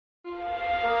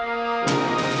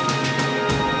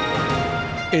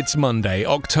It's Monday,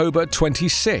 October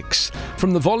 26.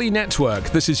 From the Volley Network,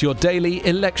 this is your daily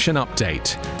election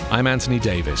update. I'm Anthony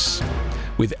Davis.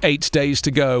 With 8 days to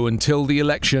go until the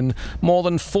election, more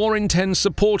than 4 in 10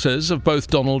 supporters of both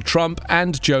Donald Trump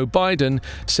and Joe Biden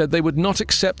said they would not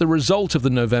accept the result of the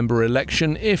November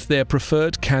election if their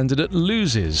preferred candidate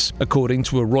loses, according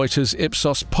to a Reuters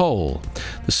Ipsos poll.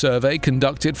 The survey,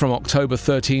 conducted from October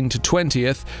 13 to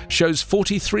 20th, shows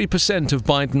 43% of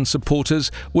Biden supporters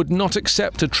would not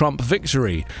accept a Trump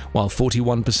victory, while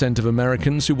 41% of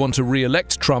Americans who want to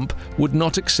re-elect Trump would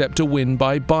not accept a win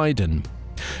by Biden.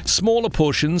 Smaller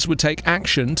portions would take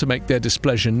action to make their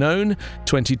displeasure known.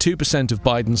 22% of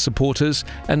Biden supporters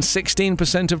and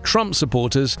 16% of Trump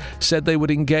supporters said they would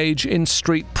engage in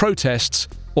street protests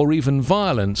or even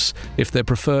violence if their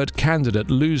preferred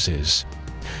candidate loses.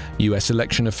 US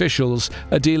election officials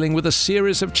are dealing with a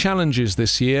series of challenges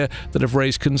this year that have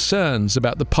raised concerns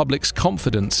about the public's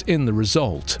confidence in the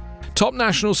result. Top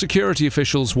national security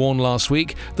officials warned last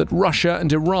week that Russia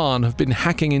and Iran have been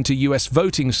hacking into US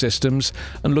voting systems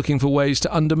and looking for ways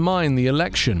to undermine the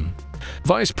election.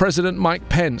 Vice President Mike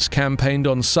Pence campaigned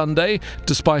on Sunday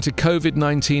despite a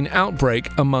COVID-19 outbreak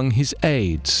among his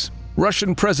aides.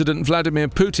 Russian President Vladimir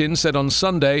Putin said on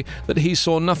Sunday that he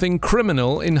saw nothing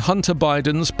criminal in Hunter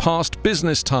Biden's past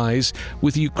business ties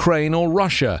with Ukraine or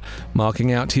Russia,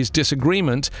 marking out his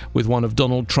disagreement with one of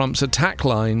Donald Trump's attack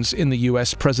lines in the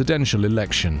US presidential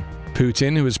election.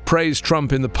 Putin, who has praised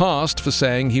Trump in the past for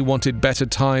saying he wanted better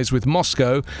ties with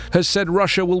Moscow, has said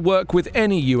Russia will work with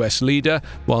any US leader,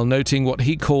 while noting what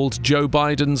he called Joe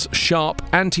Biden's sharp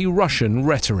anti-Russian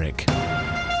rhetoric.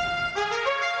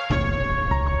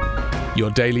 Your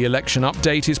daily election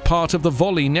update is part of the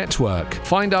Volley Network.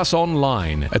 Find us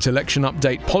online at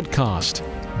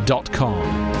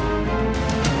electionupdatepodcast.com.